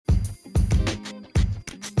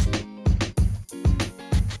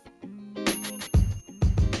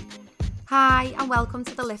Hi, and welcome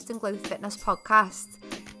to the Lift and Glow Fitness podcast.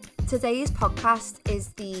 Today's podcast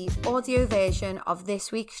is the audio version of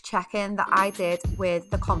this week's check-in that I did with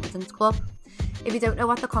the Confidence Club. If you don't know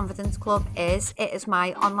what the Confidence Club is, it is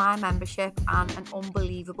my online membership and an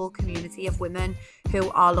unbelievable community of women who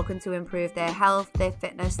are looking to improve their health, their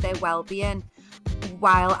fitness, their well-being,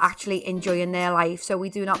 while actually enjoying their life. So we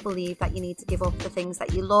do not believe that you need to give up the things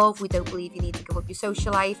that you love. We don't believe you need to give up your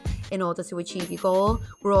social life in order to achieve your goal.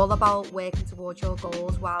 We're all about working towards your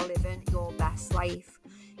goals while living your best life.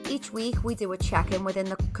 Each week we do a check-in within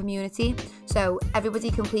the community. So everybody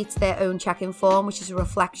completes their own check-in form, which is a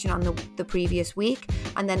reflection on the previous week.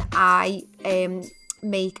 And then I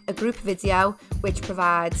make a group video which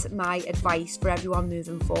provides my advice for everyone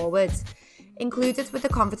moving forward. Included with the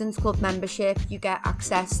Confidence Club membership, you get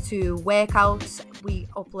access to workouts. We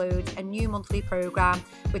upload a new monthly program,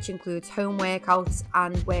 which includes home workouts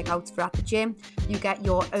and workouts for at the gym. You get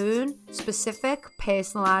your own specific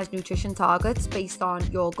personalized nutrition targets based on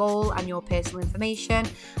your goal and your personal information.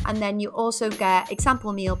 And then you also get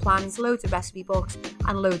example meal plans, loads of recipe books,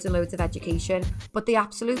 and loads of education. But the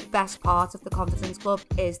absolute best part of the Confidence Club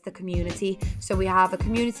is the community. So we have a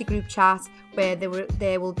community group chat where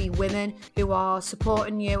there will be women who are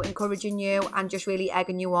supporting you, encouraging you, and just really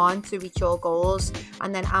egging you on to reach your goals.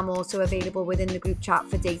 And then I'm also available within the group chat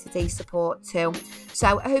for day-to-day support too.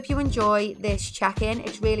 So I hope you enjoy this check-in.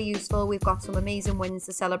 It's really useful. We've got some amazing wins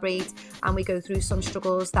to celebrate, and we go through some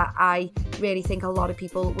struggles that I really think a lot of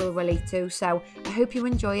people will relate to. So I hope you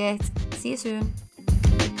enjoy it. See you soon.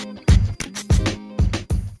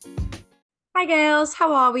 Hi girls,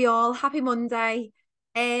 how are we all? Happy Monday.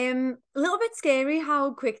 A little bit scary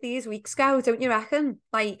how quick these weeks go, don't you reckon?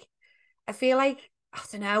 Like, I feel like, I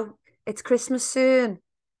don't know, it's Christmas soon,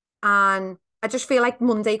 and I just feel like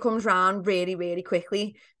Monday comes round really, really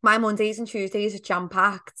quickly. My Mondays and Tuesdays are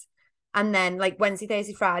jam-packed, and then like Wednesday,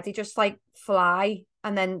 Thursday, Friday just like fly,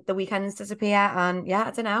 and then the weekends disappear, and yeah,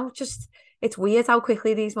 I don't know, just, it's weird how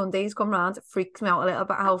quickly these Mondays come round. It freaks me out a little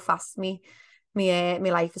bit how fast my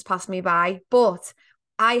life has passed me by, but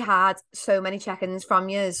I had so many check-ins from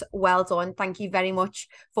yous. Well done. Thank you very much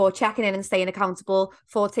for checking in and staying accountable,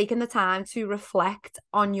 for taking the time to reflect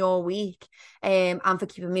on your week, and for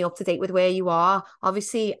keeping me up to date with where you are.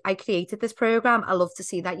 Obviously, I created this program. I love to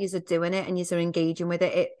see that yous are doing it and yous are engaging with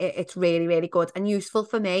it. It's really, really good and useful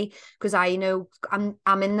for me, because I know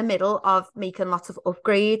I'm in the middle of making lots of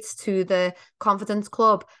upgrades to the Confidence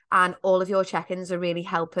Club, and all of your check-ins are really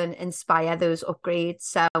helping inspire those upgrades.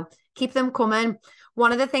 So keep them coming.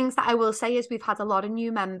 One of the things that I will say is we've had a lot of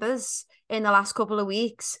new members in the last couple of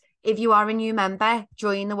weeks. If you are a new member,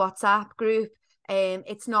 join the WhatsApp group.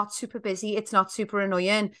 It's not super busy. It's not super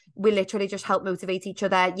annoying. We literally just help motivate each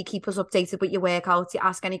other. You keep us updated with your workouts. You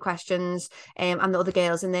ask any questions, and the other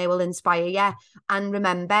girls in there will inspire you. And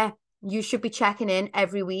remember, you should be checking in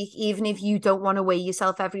every week, even if you don't want to weigh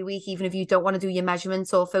yourself every week, even if you don't want to do your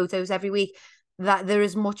measurements or photos every week, that there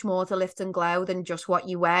is much more to Lift and Glow than just what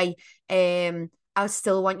you weigh. I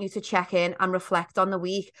still want you to check in and reflect on the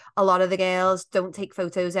week. A lot of the girls don't take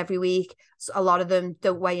photos every week. So a lot of them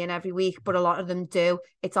don't weigh in every week, but a lot of them do.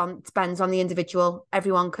 It depends on the individual.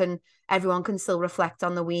 Everyone can still reflect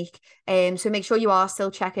on the week. So make sure you are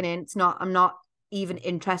still checking in. I'm not even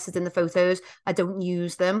interested in the photos. I don't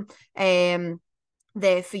use them.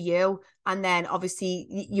 There for you. And then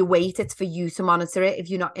obviously your weight, it's for you to monitor it. If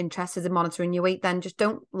you're not interested in monitoring your weight, then just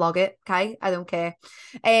don't log it. Okay, I don't care.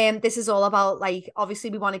 This is all about, like,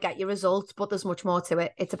 obviously we want to get your results, but there's much more to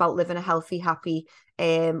it. It's about living a healthy, happy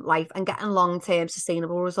life and getting long-term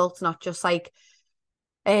sustainable results, not just like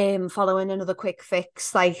following another quick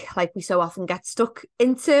fix like we so often get stuck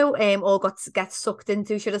into, or get sucked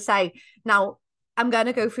into, should I say. Now I'm going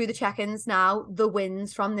to go through the check-ins now. The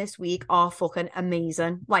wins from this week are fucking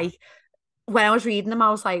amazing. Like, when I was reading them, I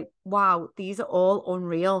was like, wow, these are all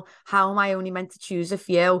unreal. How am I only meant to choose a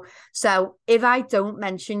few? So if I don't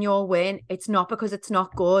mention your win, it's not because it's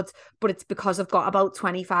not good, but it's because I've got about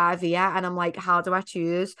 25 here, and I'm like, how do I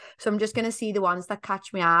choose? So I'm just going to see the ones that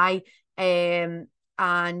catch my eye.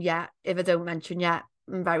 And yeah, if I don't mention yet,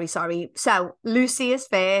 I'm very sorry. So Lucy is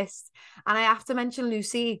first, and I have to mention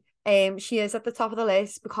Lucy. She is at the top of the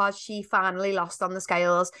list because she finally lost on the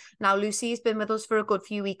scales. Now, Lucy's been with us for a good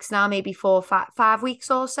few weeks now, maybe 5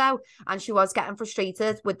 weeks or so, and she was getting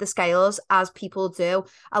frustrated with the scales, as people do.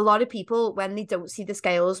 A lot of people, when they don't see the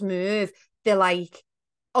scales move, they're like,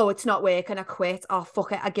 oh, it's not working, I quit. Oh,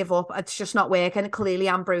 fuck it, I give up. It's just not working. Clearly,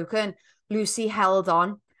 I'm broken. Lucy held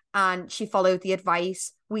on, and she followed the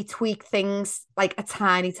advice. We tweaked things like a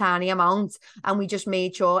tiny, tiny amount, and we just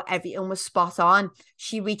made sure everything was spot on.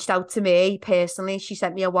 She reached out to me personally. She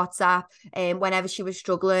sent me a WhatsApp whenever she was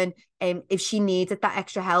struggling. If she needed that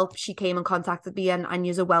extra help, she came and contacted me, and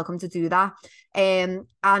you're welcome to do that.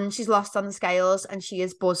 And she's lost on the scales and she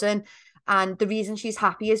is buzzing. And the reason she's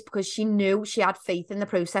happy is because she knew, she had faith in the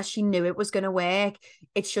process. She knew it was going to work.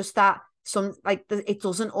 It's just that it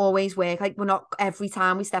doesn't always work. Like, we're not, every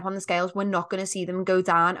time we step on the scales, we're not going to see them go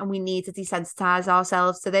down, and we need to desensitize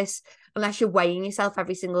ourselves to this. Unless you're weighing yourself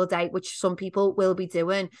every single day, which some people will be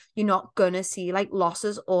doing, you're not going to see like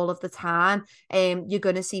losses all of the time. You're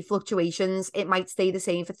going to see fluctuations. It might stay the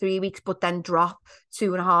same for 3 weeks but then drop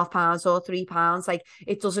 2.5 pounds or 3 pounds. Like,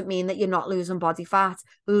 it doesn't mean that you're not losing body fat.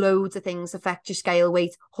 Loads of things affect your scale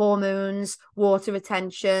weight: hormones, water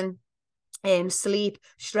retention, sleep,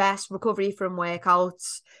 stress, recovery from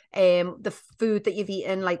workouts, the food that you've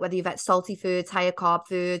eaten, like whether you've had salty foods, higher carb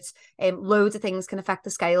foods, loads of things can affect the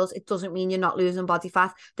scales. It doesn't mean you're not losing body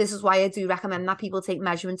fat. This is why I do recommend that people take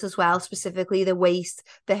measurements as well, specifically the waist,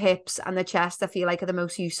 the hips and the chest. I feel like are the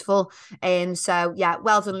most useful. So yeah,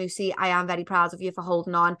 well done, Lucy. I am very proud of you for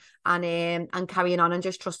holding on and carrying on and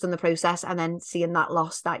just trusting the process, and then seeing that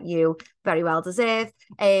loss that you very well deserve.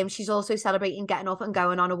 She's also celebrating getting up and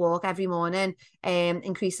going on a walk every morning,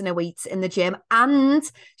 increasing her weight in the gym, and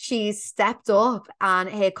she's stepped up and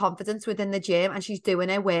her confidence within the gym, and she's doing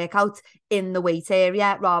her workout in the weight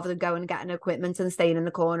area rather than going and getting equipment and staying in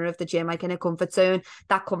the corner of the gym like in a comfort zone.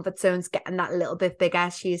 That comfort zone's getting that little bit bigger.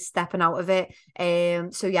 She's stepping out of it.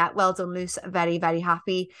 So yeah, well done, Luce. Very, very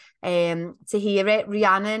happy to hear it.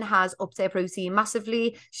 Rhiannon has upped her protein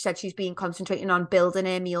massively. She said she's been concentrating on building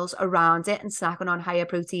her meals around it and snacking on higher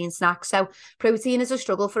protein snacks. So protein is a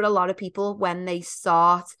struggle for a lot of people when they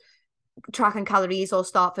start tracking calories or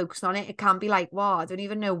start focusing on it. It can be like, wow, I don't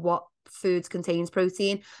even know what foods contains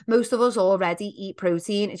protein. Most of us already eat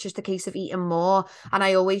protein. It's just a case of eating more. And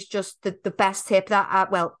I always just, the best tip that,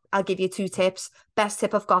 I'll give you 2 tips. Best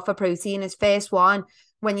tip I've got for protein is, first one,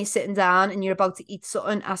 when you're sitting down and you're about to eat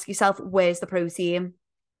something, ask yourself, where's the protein?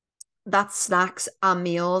 That's snacks and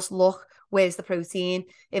meals. Look, where's the protein?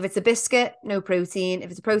 If it's a biscuit, no protein.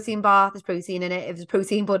 If it's a protein bar, there's protein in it. If it's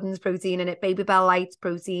protein pudding, there's protein in it. Baby Bell Lights,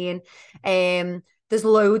 protein. There's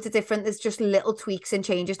loads of different, there's just little tweaks and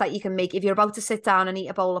changes that you can make. If you're about to sit down and eat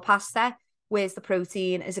a bowl of pasta, where's the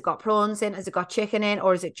protein? Has it got prawns in? Has it got chicken in?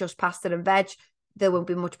 Or is it just pasta and veg? There won't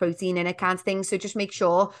be much protein in it, kind of thing. So just make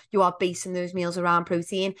sure you are basing those meals around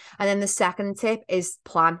protein. And then the second tip is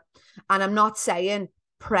plan. And I'm not saying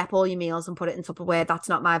prep all your meals and put it in Tupperware. That's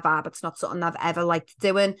not my vibe. It's not something I've ever liked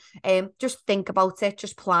doing. Just think about it.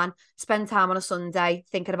 Just plan. Spend time on a Sunday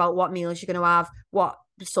thinking about what meals you're going to have, what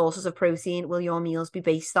sources of protein will your meals be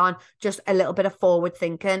based on. Just a little bit of forward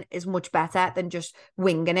thinking is much better than just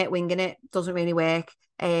winging it. Winging it doesn't really work.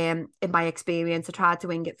 In my experience, I tried to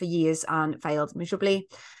wing it for years and failed miserably.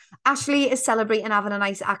 Ashley is celebrating having a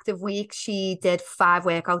nice active week. She did 5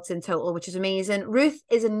 workouts in total, which is amazing. Ruth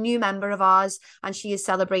is a new member of ours, and she is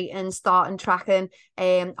celebrating starting tracking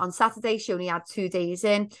on Saturday. She only had 2 days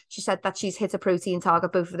in. She said that she's hit a protein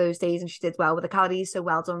target both of those days, and she did well with the calories, so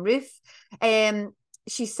well done, Ruth.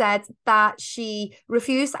 She said that she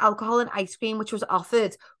refused alcohol and ice cream, which was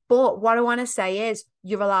offered. But what I want to say is,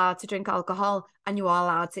 you're allowed to drink alcohol and you are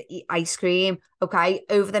allowed to eat ice cream. Okay.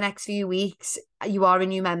 Over the next few weeks, you are a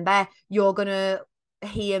new member. You're going to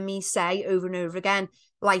hear me say over and over again,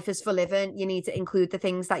 life is for living. You need to include the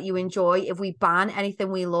things that you enjoy. If we ban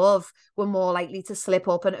anything we love, we're more likely to slip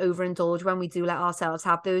up and overindulge when we do let ourselves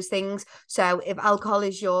have those things. So if alcohol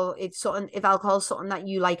is something that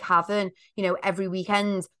you like having, every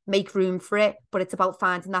weekend, make room for it. But it's about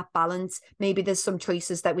finding that balance. Maybe there's some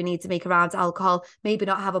choices that we need to make around alcohol. Maybe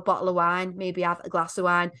not have a bottle of wine, maybe have a glass of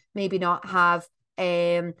wine, maybe not have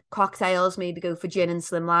cocktails, maybe go for gin and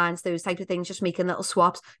slimlines, those types of things, just making little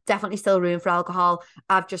swaps. Definitely still room for alcohol.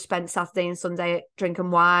 I've just spent Saturday and Sunday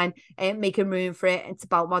drinking wine and making room for it. It's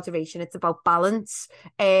about moderation, it's about balance.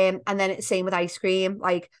 And then it's same with ice cream.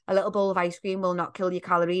 Like, a little bowl of ice cream will not kill your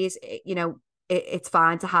calories. It's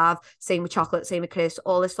fine to have. Same with chocolate, same with crisps.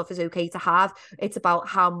 All this stuff is okay to have. It's about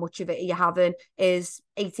how much of it you're having. Is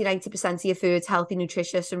 80-90% of your food's healthy,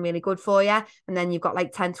 nutritious, and really good for you. And then you've got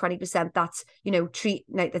like 10-20% that's,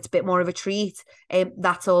 that's a bit more of a treat.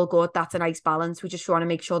 That's all good. That's a nice balance. We just want to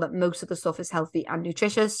make sure that most of the stuff is healthy and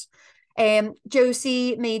nutritious.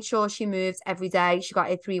 Josie made sure she moved every day. She got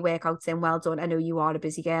her 3 workouts in. Well done. I know you are a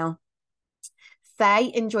busy girl.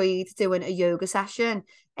 Faye enjoyed doing a yoga session.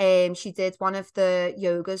 She did one of the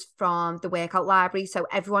yogas from the workout library. So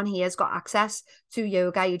everyone here has got access to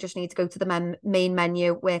yoga. You just need to go to the main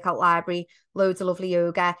menu, workout library, loads of lovely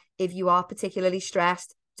yoga. If you are particularly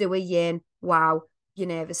stressed, do a yin. Wow, your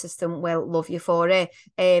nervous system will love you for it.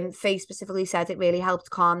 Faye specifically said it really helped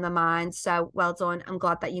calm the mind. So well done. I'm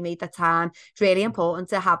glad that you made the time. It's really important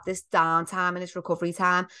to have this downtime and this recovery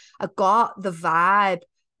time. I got the vibe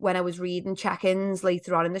when I was reading check-ins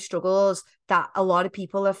later on in the struggles that a lot of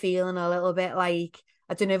people are feeling a little bit like,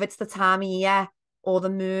 I don't know if it's the time of year or the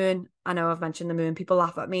moon. I know I've mentioned the moon. People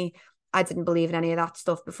laugh at me. I didn't believe in any of that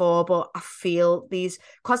stuff before, but I feel these,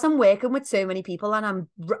 because I'm working with so many people and I'm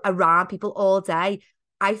around people all day,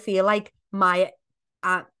 I feel like my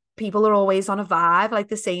people are always on a vibe, like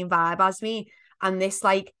the same vibe as me. And this,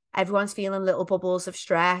 like, everyone's feeling little bubbles of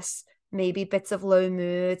stress, maybe bits of low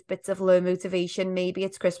mood, bits of low motivation. Maybe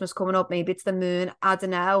it's Christmas coming up, maybe it's the moon. I don't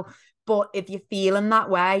know. But if you're feeling that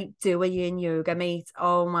way, do a yin yoga, mate.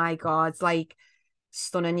 Oh my God, like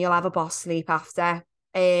stunning. You'll have a boss sleep after.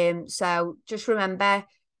 So just remember,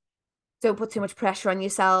 don't put too much pressure on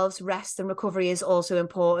yourselves. Rest and recovery is also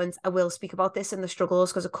important. I will speak about this in the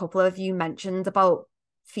struggles because a couple of you mentioned about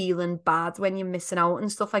feeling bad when you're missing out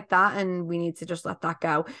and stuff like that, and we need to just let that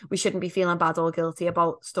go. We shouldn't be feeling bad or guilty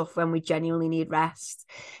about stuff when we genuinely need rest.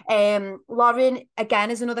 Lauren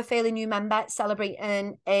again is another fairly new member,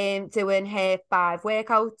 celebrating doing her 5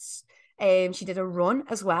 workouts. She did a run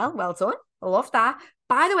as well. Well done. I love that.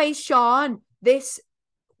 By the way, Sean, this,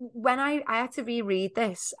 when I had to reread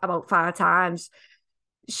this about 5 times,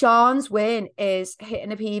 Sean's win is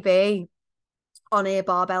hitting a PB on a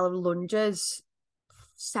barbell lunges,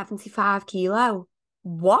 75 kilo.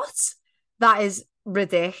 What? That is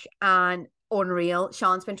ridiculous and unreal.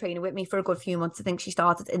 Sean's been training with me for a good few months. I think she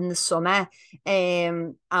started in the summer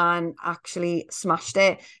and actually smashed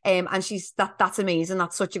it. And that's amazing.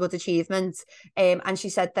 That's such a good achievement. And she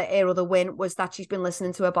said that her other win was that she's been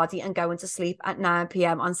listening to her body and going to sleep at 9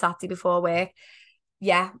 p.m. on Saturday before work.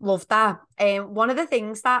 Yeah, love that. One of the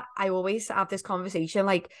things that I always have this conversation,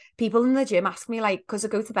 like people in the gym ask me, like, because I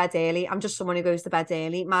go to bed early, I'm just someone who goes to bed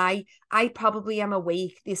early. I probably am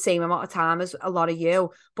awake the same amount of time as a lot of you,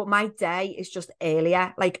 but my day is just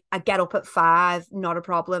earlier. Like I get up at 5, not a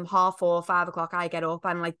problem. 4:30, 5 o'clock, I get up,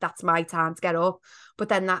 and like that's my time to get up. But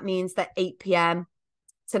then that means that 8 p.m.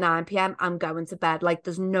 to 9 p.m. I'm going to bed. Like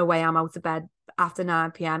there's no way I'm out of bed after 9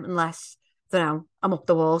 p.m. unless, I don't know, I'm up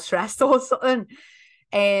the wall stressed or something.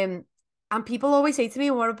 And people always say to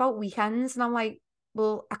me, what about weekends? And I'm like,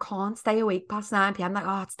 well, I can't stay awake past 9 p.m. Like,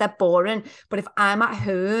 oh, it's dead boring. But if I'm at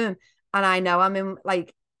home and I know I'm in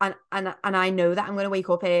like, and I know that I'm going to wake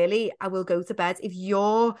up early, I will go to bed. If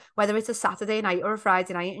you're, whether it's a Saturday night or a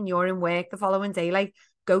Friday night and you're in work the following day, like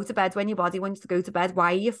go to bed when your body wants to go to bed.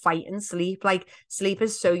 Why are you fighting sleep? Like sleep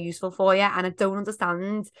is so useful for you. And I don't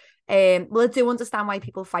understand. Well, I do understand why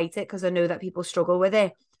people fight it because I know that people struggle with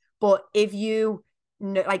it. But if you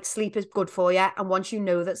like sleep is good for you, and once you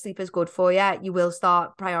know that sleep is good for you, you will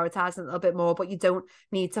start prioritizing a little bit more. But you don't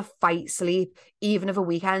need to fight sleep. Even if a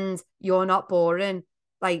weekend you're not boring,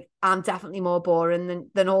 like I'm definitely more boring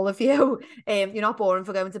than all of you. You're not boring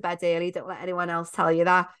for going to bed early. Don't let anyone else tell you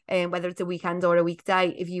that. Whether it's a weekend or a weekday,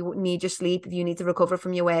 if you need your sleep, if you need to recover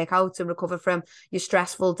from your workouts and recover from your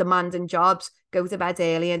stressful, demanding jobs, go to bed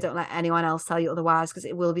early and don't let anyone else tell you otherwise, because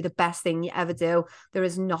it will be the best thing you ever do. There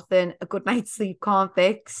is nothing a good night's sleep can't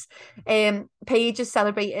fix. Paige is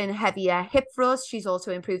celebrating heavier hip thrusts. She's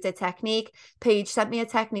also improved her technique. Paige sent me a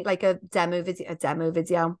technique, like a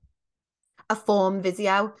form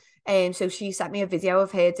video. So she sent me a video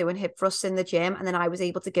of her doing hip thrusts in the gym, and then I was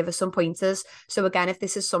able to give her some pointers. So again, if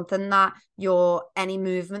this is something that any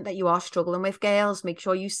movement that you are struggling with, girls, make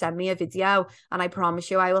sure you send me a video, and I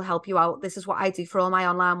promise you I will help you out. This is what I do for all my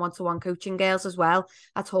online one-to-one coaching girls as well.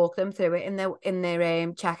 I talk them through it in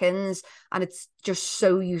their check-ins, and it's just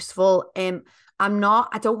so useful.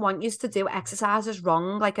 I don't want you to do exercises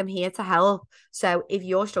wrong. Like I'm here to help. So if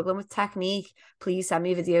you're struggling with technique, please send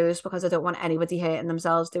me videos because I don't want anybody hurting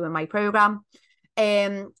themselves doing my program.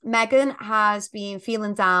 Megan has been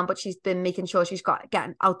feeling down, but she's been making sure she's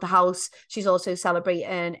getting out the house. She's also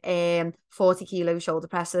celebrating 40 kilo shoulder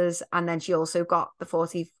presses, and then she also got the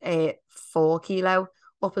 44 kilo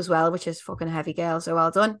up as well, which is fucking heavy, girl. So well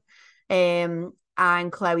done.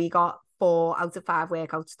 And Chloe got 4 out of 5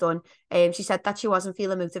 workouts done. She said that she wasn't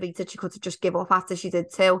feeling motivated. She could just give up after she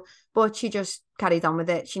did 2, but she just carried on with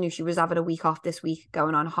it. She knew she was having a week off this week,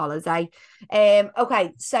 going on holiday.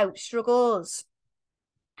 Okay, so struggles.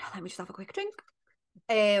 Let me just have a quick drink.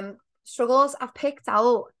 Struggles. I've picked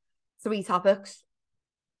out 3 topics.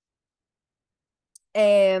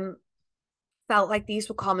 um felt like these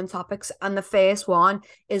were common topics. And the first one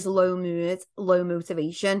is low mood, low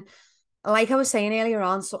motivation. Like I was saying earlier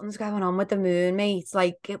on, something's going on with the moon, mate.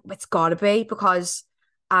 Like it's gotta be, because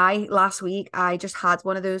last week I just had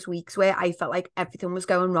one of those weeks where I felt like everything was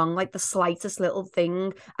going wrong. Like the slightest little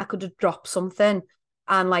thing, I could have dropped something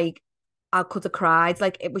and like I could have cried.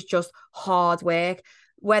 Like it was just hard work.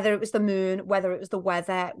 Whether it was the moon, whether it was the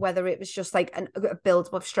weather, whether it was just like a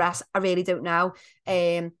build-up of stress, I really don't know.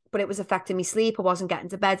 But it was affecting me sleep. I wasn't getting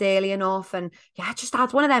to bed early enough. And yeah, I just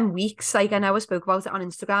had one of them weeks. Like I know I spoke about it on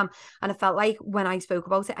Instagram, and I felt like when I spoke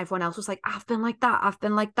about it, everyone else was like, I've been like that. I've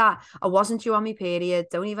been like that. I wasn't due on my period.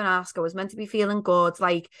 Don't even ask. I was meant to be feeling good.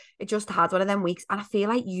 Like it just had one of them weeks. And I feel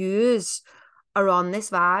like yous are on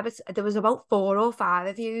this vibe. There was about 4 or 5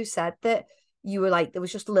 of you who said that you were like, there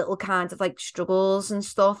was just little kind of like struggles and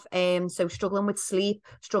stuff. So struggling with sleep,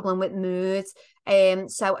 struggling with mood.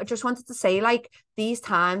 So I just wanted to say, like, these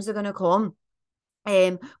times are gonna come.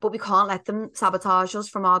 But we can't let them sabotage us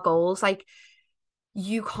from our goals. Like,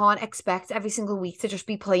 you can't expect every single week to just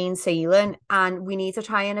be plain sailing. And we need to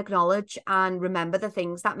try and acknowledge and remember the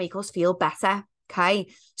things that make us feel better.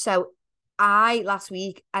 Okay. So last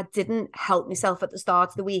week, I didn't help myself at the start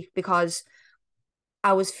of the week because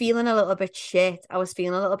I was feeling a little bit shit. I was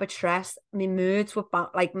feeling a little bit stressed. My moods were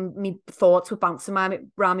like my thoughts were bouncing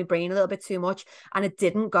around my brain a little bit too much. And I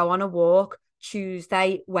didn't go on a walk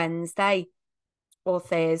Tuesday, Wednesday, or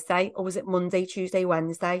Thursday, or was it Monday, Tuesday,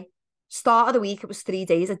 Wednesday? Start of the week, it was 3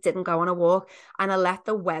 days. I didn't go on a walk, and I let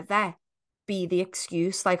the weather be the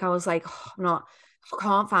excuse. Like I was like, oh,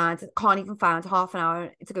 can't even find half an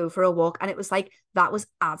hour to go for a walk. And it was like that was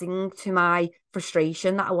adding to my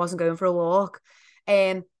frustration that I wasn't going for a walk.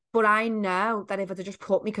 Um, but I know that if I'd just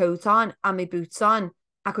put my coat on and my boots on,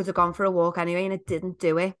 I could have gone for a walk anyway, and I didn't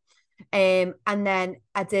do it. And then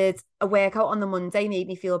I did a workout on the Monday, made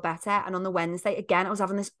me feel better. And on the Wednesday, again, I was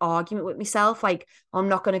having this argument with myself, like, oh, I'm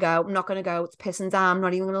not gonna go, I'm not gonna go. It's pissing down, I'm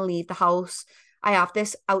not even gonna leave the house. I have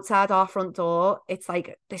this outside our front door. It's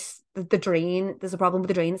like the drain. There's a problem with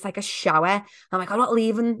the drain. It's like a shower. I'm like, I'm not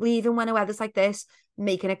leaving when the weather's like this,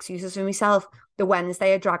 making excuses for myself. The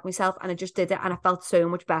Wednesday, I dragged myself and I just did it, and I felt so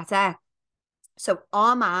much better. So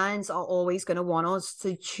our minds are always going to want us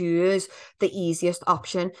to choose the easiest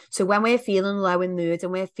option. So when we're feeling low in mood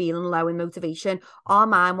and we're feeling low in motivation, our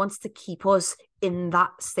mind wants to keep us in that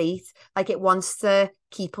state. Like it wants to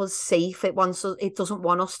keep us safe. It doesn't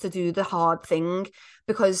want us to do the hard thing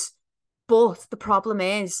but the problem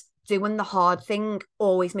is doing the hard thing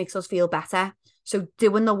always makes us feel better. So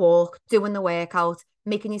doing the walk, doing the workout,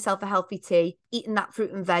 making yourself a healthy tea, eating that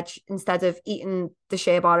fruit and veg instead of eating the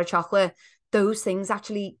shea bar of chocolate, those things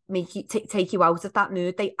actually make you take you out of that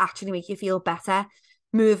mood. They actually make you feel better.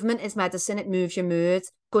 Movement is medicine. It moves your mood.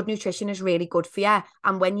 Good nutrition is really good for you.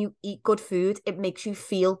 And when you eat good food, it makes you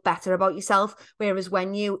feel better about yourself. Whereas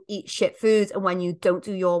when you eat shit food and when you don't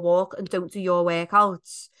do your walk and don't do your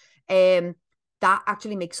workouts, that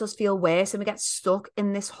actually makes us feel worse, and we get stuck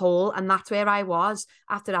in this hole. And that's where I was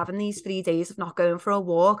after having these 3 days of not going for a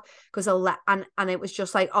walk, because and it was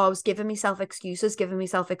just like, oh, I was giving myself excuses.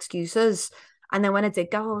 And then when I did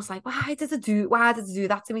go, I was like, why did I do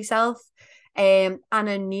that to myself? And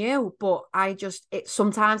I knew, but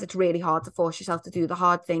sometimes it's really hard to force yourself to do the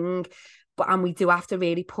hard thing. And we do have to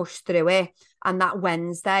really push through it. And that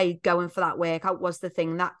Wednesday, going for that workout was the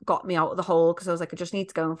thing that got me out of the hole, because I was like, I just need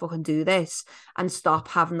to go and fucking do this and stop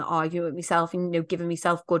having to argue with myself and, giving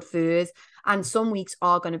myself good food. And some weeks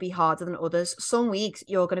are going to be harder than others. Some weeks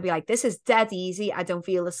you're going to be like, this is dead easy. I don't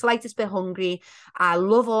feel the slightest bit hungry. I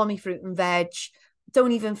love all my fruit and veg.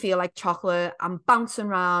 Don't even feel like chocolate. I'm bouncing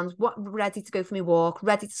around, ready to go for my walk,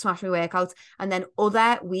 ready to smash my workout. And then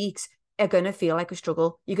other weeks are going to feel like a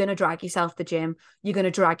struggle. You're going to drag yourself to the gym. You're going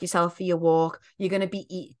to drag yourself for your walk. You're going to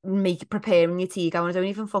be preparing your tea, going, I don't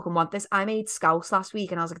even fucking want this. I made scouse last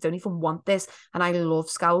week and I was like, I don't even want this. And I love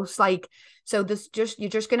scouse. Like, so you're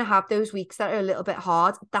just going to have those weeks that are a little bit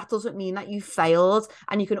hard. That doesn't mean that you failed,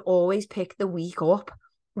 and you can always pick the week up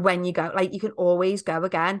when you go. Like, you can always go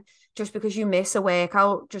again. Just because you miss a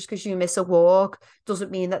workout, just because you miss a walk,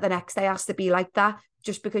 doesn't mean that the next day has to be like that.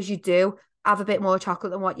 Just because you do have a bit more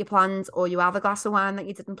chocolate than what you planned, or you have a glass of wine that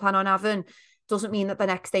you didn't plan on having, doesn't mean that the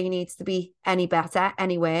next day needs to be any better,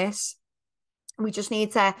 any worse. We just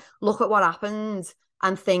need to look at what happened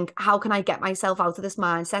and think, how can I get myself out of this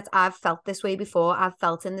mindset? I've felt this way before. I've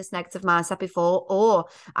felt in this negative mindset before. Or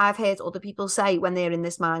I've heard other people say when they're in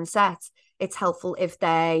this mindset, it's helpful if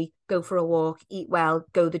they go for a walk, eat well,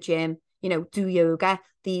 go to the gym, do yoga,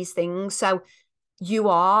 these things. So you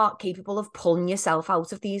are capable of pulling yourself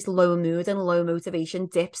out of these low mood and low motivation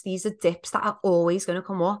dips. These are dips that are always going to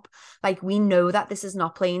come up. Like, we know that this is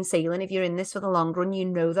not plain sailing. If you're in this for the long run, you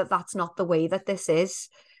know that that's not the way that this is.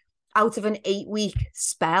 Out of an 8-week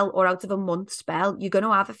spell or out of a month spell, you're going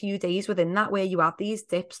to have a few days within that where you have these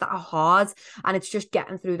dips that are hard, and it's just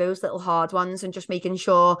getting through those little hard ones and just making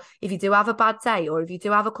sure, if you do have a bad day, or if you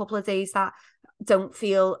do have a couple of days that don't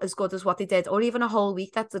feel as good as what they did, or even a whole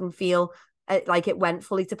week that didn't feel like it went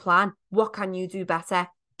fully to plan, what can you do better?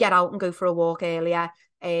 Get out and go for a walk earlier.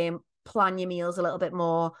 Plan your meals a little bit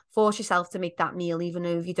more. Force yourself to make that meal, even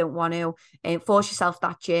though if you don't want to. Force yourself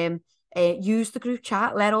that gym. Use the group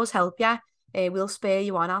chat. Let us help you. We'll spare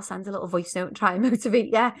you on. I'll send a little voice note and try and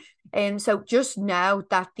motivate you. So just know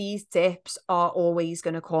that these dips are always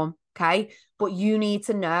going to come. Okay, but you need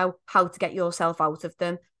to know how to get yourself out of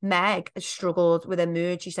them. Meg has struggled with her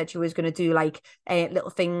mood. She said she was going to do like little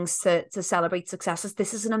things to celebrate successes.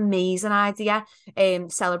 This is an amazing idea.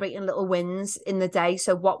 Celebrating little wins in the day.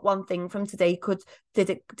 So what one thing from today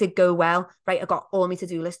did go well? Right, I got all my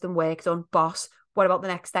to-do list and work done. Boss. What about the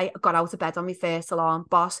next day? I got out of bed on my first alarm.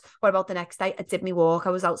 Boss. What about the next day? I did my walk. I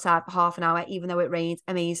was outside for half an hour, even though it rained.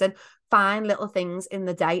 Amazing. Find little things in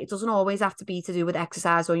the day. It doesn't always have to be to do with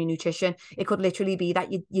exercise or your nutrition. It could literally be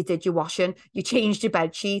that you did your washing, you changed your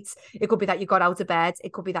bed sheets. It could be that you got out of bed.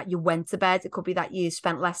 It could be that you went to bed. It could be that you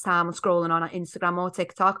spent less time on scrolling on Instagram or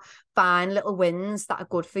TikTok. Find little wins that are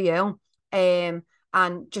good for you. And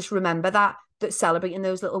just remember that celebrating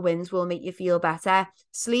those little wins will make you feel better.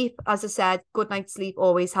 Sleep, as I said, good night's sleep,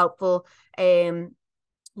 always helpful. Use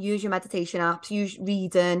your meditation apps, use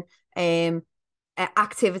reading,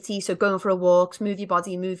 activity, so going for a walk, move your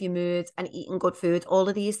body, move your mood, and eating good food. All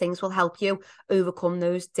of these things will help you overcome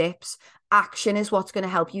those dips. Action is what's going to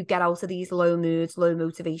help you get out of these low moods, low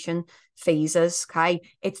motivation phases. Okay,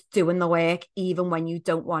 it's doing the work even when you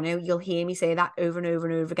don't want to. You'll hear me say that over and over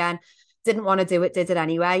and over again. Didn't want to do it, did it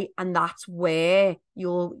anyway. And that's where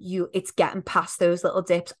it's getting past those little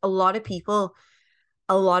dips. A lot of people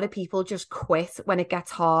just quit when it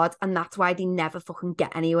gets hard, and that's why they never fucking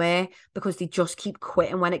get anywhere, because they just keep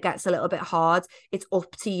quitting when it gets a little bit hard. It's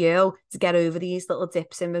up to you to get over these little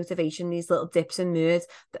dips in motivation, these little dips in mood.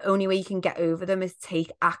 The only way you can get over them is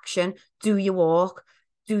take action. Do your walk,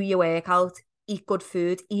 do your workout, eat good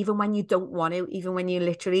food, even when you don't want to, even when you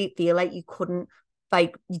literally feel like you couldn't.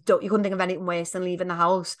 Like, you couldn't think of anything worse than leaving the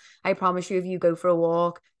house. I promise you, if you go for a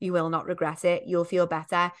walk, you will not regret it. You'll feel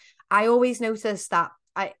better. I always notice that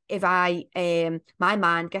my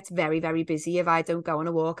mind gets very, very busy if I don't go on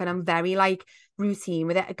a walk, and I'm very like routine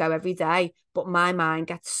with it. I go every day, but my mind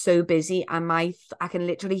gets so busy, and I can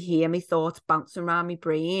literally hear my thoughts bouncing around my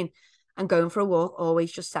brain. And going for a walk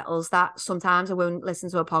always just settles that. Sometimes I won't listen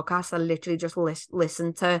to a podcast. I literally just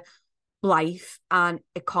listen to life, and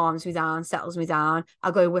it calms me down, settles me down.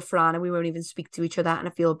 I'll go with Fran and we won't even speak to each other, and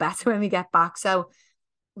I feel better when we get back. So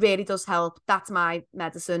really does help. That's my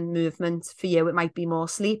medicine movement. For you, it might be more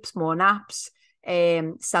sleeps, more naps,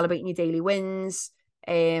 celebrating your daily wins,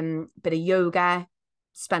 bit of yoga,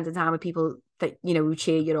 spending time with people that who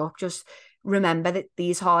cheer you up. Just remember that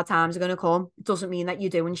these hard times are going to come. It doesn't mean that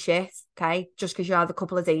you're doing shit. Okay, just because you have a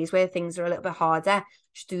couple of days where things are a little bit harder,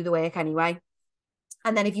 just do the work anyway.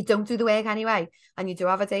 And then if you don't do the work anyway, and you do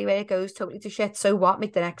have a day where it goes totally to shit, so what?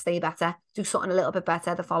 Make the next day better. Do something a little bit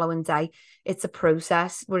better the following day. It's a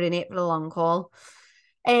process. We're in it for the long haul.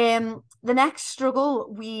 The next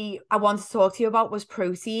struggle I wanted to talk to you about was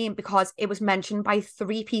protein, because it was mentioned by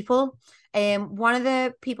 3 people. One of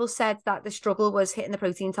the people said that the struggle was hitting the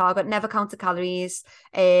protein target, never counted calories,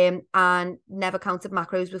 and never counted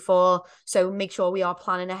macros before. So make sure we are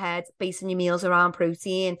planning ahead, basing your meals around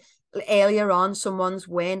protein. Earlier on, someone's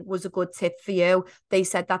win was a good tip for you. They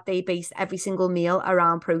said that they based every single meal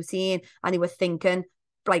around protein, and they were thinking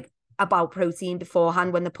like about protein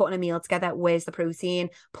beforehand when they're putting a meal together. Where's the protein?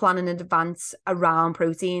 Planning in advance around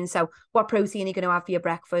protein. So what protein are you going to have for your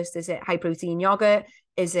breakfast? Is it high protein yogurt?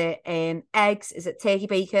 Is it eggs? Is it turkey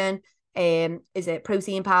bacon? Is it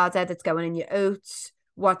protein powder that's going in your oats?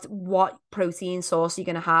 What protein source are you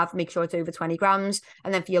going to have? Make sure it's over 20 grams.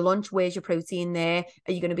 And then for your lunch, where's your protein there?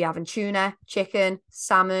 Are you going to be having tuna, chicken,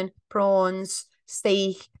 salmon, prawns,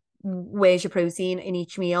 steak? Where's your protein in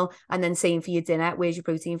each meal? And then same for your dinner. Where's your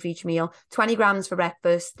protein for each meal? 20 grams for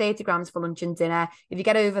breakfast, 30 grams for lunch and dinner. If you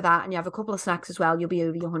get over that and you have a couple of snacks as well, you'll be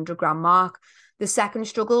over your 100-gram mark. The second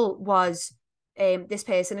struggle was this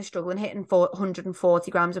person is struggling hitting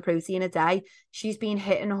 140 grams of protein a day. She's been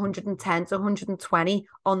hitting 110 to 120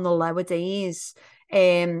 on the lower days,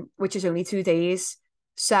 which is only 2 days.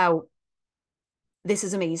 So this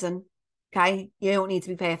is amazing. Okay. You don't need to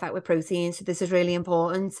be perfect with protein. So this is really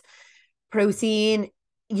important. Protein,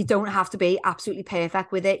 you don't have to be absolutely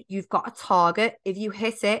perfect with it. You've got a target. If you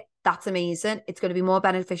hit it, that's amazing. It's going to be more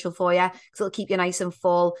beneficial for you because it'll keep you nice and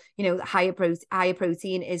full. You know, the higher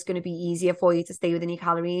protein is going to be easier for you to stay within your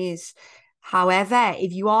calories. However,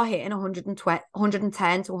 if you are hitting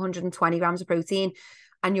 110 to 120 grams of protein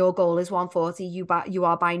and your goal is 140, you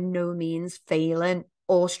are by no means failing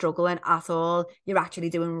or struggling at all. You're actually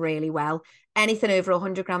doing really well. Anything over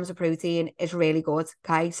 100 grams of protein is really good.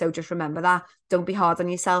 Okay. So just remember that. Don't be hard on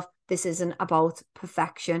yourself. This isn't about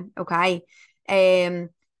perfection. Okay. And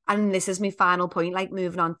this is my final point, like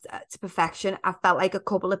moving on to perfection. I felt like a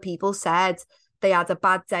couple of people said they had a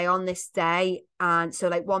bad day on this day. And so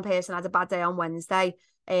like one person had a bad day on Wednesday,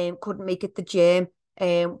 couldn't make it to the gym,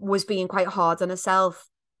 was being quite hard on herself.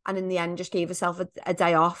 And in the end, just gave herself a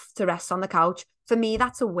day off to rest on the couch. For me,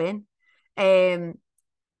 that's a win.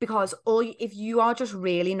 Because if you are just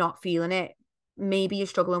really not feeling it, maybe you're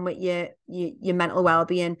struggling with your mental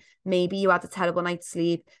well-being, maybe you had a terrible night's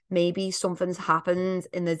sleep, maybe something's happened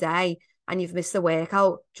in the day and you've missed the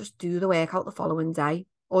workout, just do the workout the following day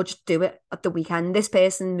or just do it at the weekend. This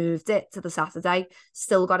person moved it to the Saturday,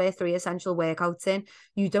 still got her 3 essential workouts in.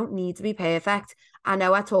 You don't need to be perfect. I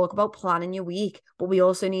know I talk about planning your week, but we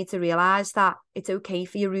also need to realize that it's okay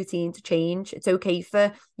for your routine to change. It's okay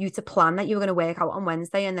for you to plan that you're going to work out on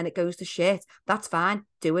Wednesday and then it goes to shit. That's fine.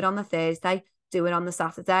 Do it on the Thursday, do it on the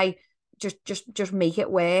Saturday. Just make it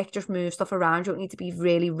work. Just move stuff around. You don't need to be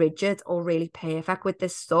really rigid or really perfect with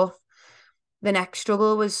this stuff. The next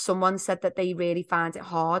struggle was someone said that they really find it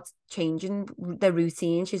hard changing their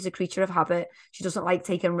routine. She's a creature of habit. She doesn't like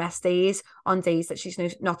taking rest days on days that she's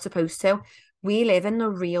not supposed to. We live in the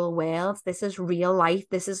real world. This is real life.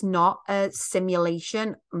 This is not a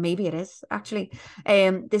simulation. Maybe it is actually.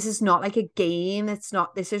 This is not like a game. It's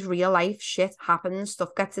not. This is real life. Shit happens.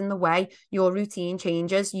 Stuff gets in the way. Your routine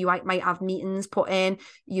changes. You might have meetings put in.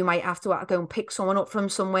 You might have to go and pick someone up from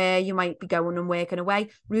somewhere. You might be going and working away.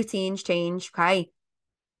 Routines change. Okay.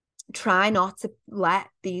 Try not to let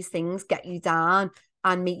these things get you down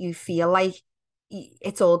and make you feel like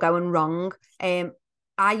it's all going wrong.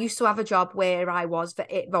 I used to have a job where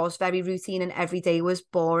it was very routine and every day was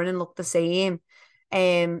boring and looked the same.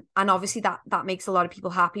 And obviously that makes a lot of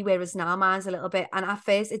people happy, whereas now mine's a little bit, and at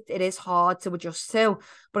first it is hard to adjust to,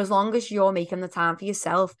 but as long as you're making the time for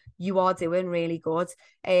yourself, you are doing really good.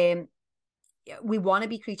 We want to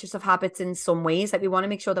be creatures of habits in some ways. Like we want to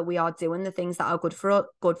make sure that we are doing the things that are good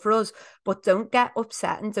for us, but don't get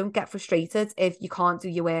upset and don't get frustrated if you can't do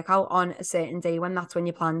your workout on a certain day when that's when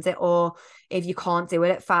you planned it, or if you can't do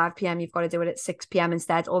it at 5 p.m, you've got to do it at 6 p.m.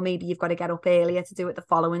 instead, or maybe you've got to get up earlier to do it the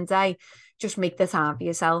following day. Just make the time for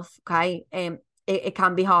yourself. Okay. It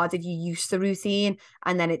can be hard if you're used to routine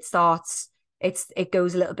and then it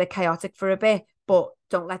goes a little bit chaotic for a bit, but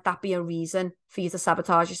don't let that be a reason for you to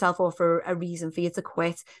sabotage yourself or for a reason for you to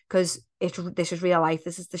quit, because this is real life.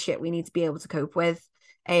 This is the shit we need to be able to cope with.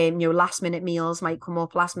 Last minute meals might come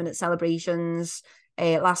up, last minute celebrations,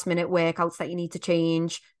 last minute workouts that you need to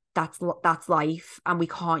change. That's life, and we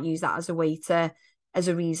can't use that as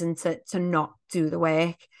a reason to not do the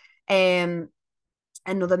work.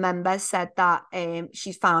 Another member said that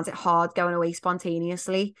she found it hard going away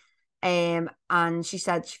spontaneously. And she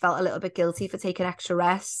said she felt a little bit guilty for taking extra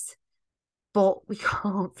rest, but we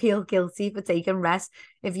can't feel guilty for taking rest.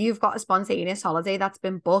 If you've got a spontaneous holiday that's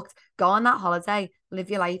been booked, go on that holiday, live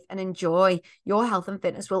your life and enjoy. Your health and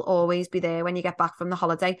fitness will always be there when you get back from the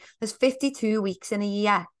holiday. There's 52 weeks in a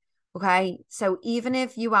year. Okay. So even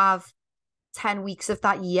if you have 10 weeks of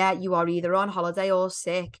that year, you are either on holiday or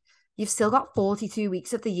sick, you've still got 42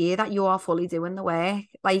 weeks of the year that you are fully doing the work.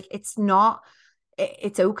 Like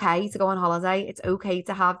it's okay to go on holiday. It's okay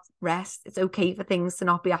to have rest. It's okay for things to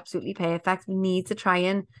not be absolutely perfect. We need to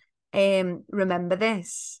try and remember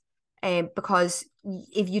this. Because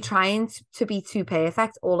if you're trying to be too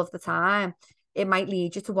perfect all of the time, it might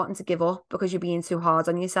lead you to wanting to give up because you're being too hard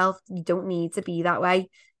on yourself. You don't need to be that way.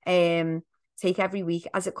 Take every week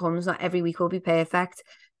as it comes. Not every week will be perfect.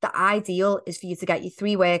 The ideal is for you to get your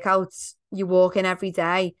 3 workouts, you walk in every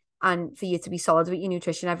day, and for you to be solid with your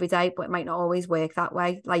nutrition every day, but it might not always work that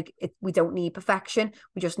way. We don't need perfection.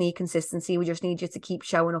 We just need consistency. We just need you to keep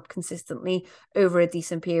showing up consistently over a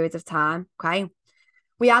decent period of time. Okay.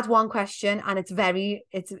 We had one question, and it's very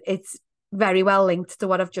well linked to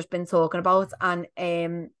what I've just been talking about. And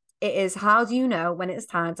it is, how do you know when it's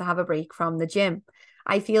time to have a break from the gym?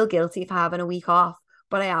 I feel guilty for having a week off,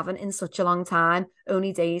 but I haven't in such a long time,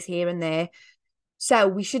 only days here and there. So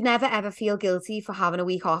we should never, ever feel guilty for having a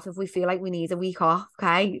week off if we feel like we need a week off.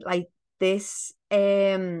 Okay. Like this,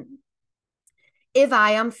 if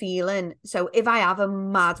I am feeling, so if I have a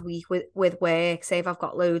mad week with work, say if I've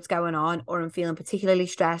got loads going on, or I'm feeling particularly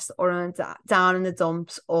stressed, or I'm down in the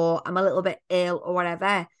dumps, or I'm a little bit ill or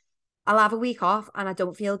whatever, I'll have a week off and I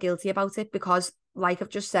don't feel guilty about it because, like I've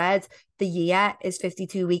just said, the year is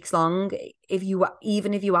 52 weeks long.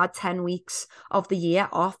 Even if you had 10 weeks of the year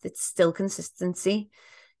off, it's still consistency.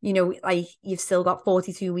 Like you've still got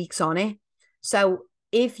 42 weeks on it. So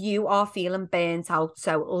if you are feeling burnt out,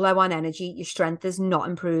 so low on energy, your strength is not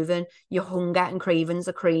improving, your hunger and cravings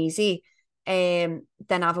are crazy, then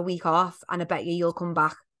have a week off and I bet you'll come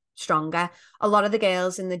back stronger. A lot of the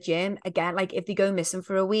girls in the gym, again, like if they go missing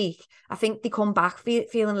for a week, I think they come back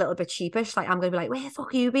feeling a little bit sheepish. Like I'm going to be like, where the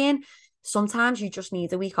fuck are you been? Sometimes you just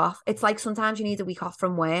need a week off. It's like sometimes you need a week off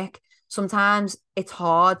from work. Sometimes it's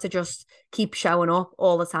hard to just keep showing up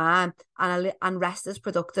all the time, and rest is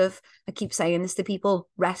productive. I keep saying this to people,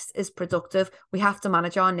 rest is productive. We have to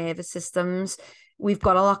manage our nervous systems. We've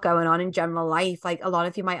got a lot going on in general life. Like a lot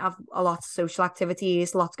of you might have a lot of social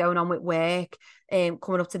activities, lots going on with work,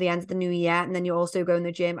 coming up to the end of the new year, and then you're also going to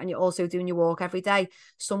the gym and you're also doing your walk every day.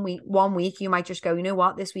 One week you might just go, you know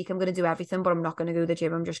what, this week I'm going to do everything, but I'm not going to go to the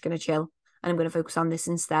gym. I'm just going to chill and I'm going to focus on this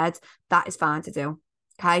instead. That is fine to do.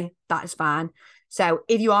 Okay, that is fine. So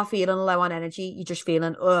if you are feeling low on energy, you're just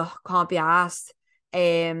feeling, can't be asked.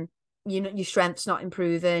 Your strength's not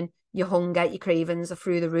improving, your hunger, your cravings are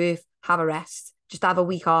through the roof. Have a rest. Just have a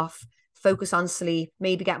week off. Focus on sleep.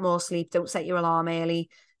 Maybe get more sleep. Don't set your alarm early.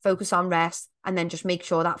 Focus on rest, and then just make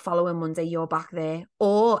sure that following Monday you're back there.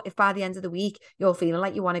 Or if by the end of the week you're feeling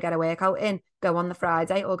like you want to get a workout in, go on the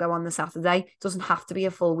Friday or go on the Saturday. It doesn't have to be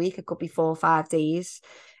a full week. It could be 4 or 5 days.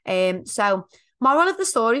 So moral of the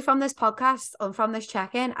story from this podcast and from this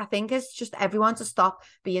check-in, I think, is just everyone to stop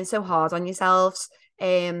being so hard on yourselves.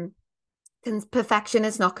 Perfection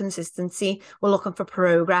is not consistency. We're looking for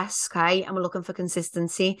progress, okay? And we're looking for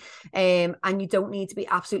consistency. And you don't need to be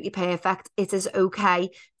absolutely perfect. It is okay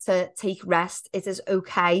to take rest. It is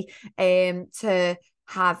okay to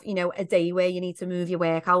have, a day where you need to move your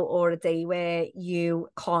workout, or a day where you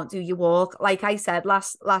can't do your walk. Like I said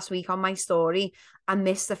last week on my story, I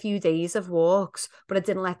missed a few days of walks, but I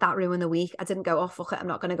didn't let that ruin the week. I didn't go, oh, fuck it, I'm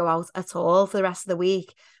not going to go out at all for the rest of the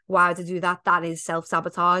week. Why would I do that? That is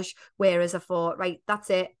self-sabotage. Whereas I thought, right, that's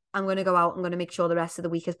it. I'm going to go out. I'm going to make sure the rest of the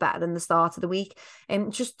week is better than the start of the week.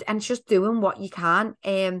 And just doing what you can.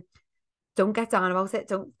 Don't get down about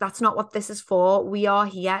it. That's not what this is for. We are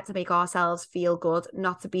here to make ourselves feel good,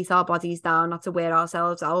 not to beat our bodies down, not to wear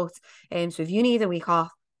ourselves out. So if you need a week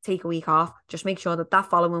off, take a week off. Just make sure that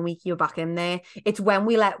following week you're back in there. It's when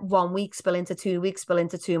we let 1 week spill into 2 weeks, spill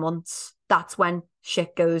into 2 months. That's when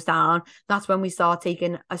shit goes down. That's when we start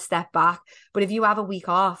taking a step back. But if you have a week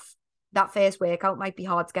off, that first workout might be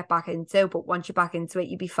hard to get back into, but once you're back into it,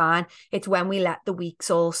 you'll be fine. It's when we let the weeks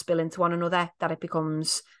all spill into one another that it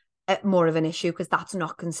becomes more of an issue, because that's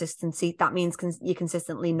not consistency. That means you're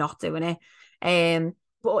consistently not doing it.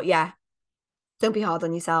 But yeah, don't be hard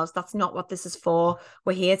on yourselves. That's not what this is for.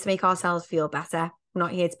 We're here to make ourselves feel better. We're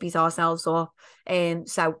not here to beat ourselves up.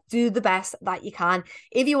 So do the best that you can.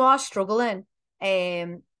 If you are struggling,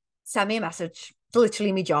 send me a message. It's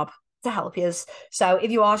literally my job to help you. So if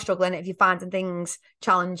you are struggling, if you're finding things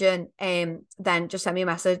challenging, then just send me a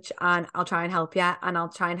message and I'll try and help you, and I'll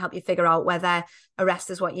try and help you figure out whether a rest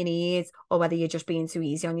is what you need or whether you're just being too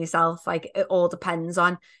easy on yourself. Like it all depends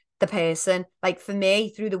on the person. Like for me,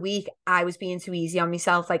 through the week, I was being too easy on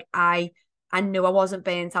myself. Like I knew I wasn't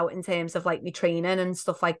burnt out in terms of like my training and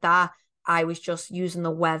stuff like that. I was just using the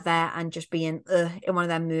weather and just being in one of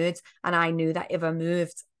them moods. And I knew that if I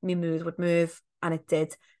moved, my mood would move, and it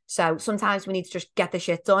did. So sometimes we need to just get the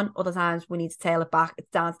shit done. Other times we need to tail it back. It's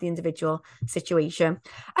down to the individual situation.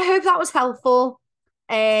 I hope that was helpful.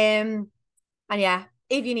 And yeah,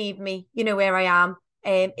 if you need me, you know where I am.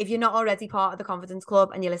 If you're not already part of the Confidence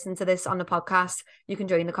Club and you listen to this on the podcast, you can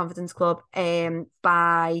join the Confidence Club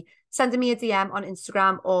by sending me a DM on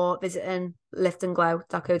Instagram or visiting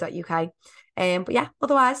liftandglow.co.uk. But yeah,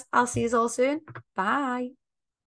 otherwise, I'll see you all soon. Bye.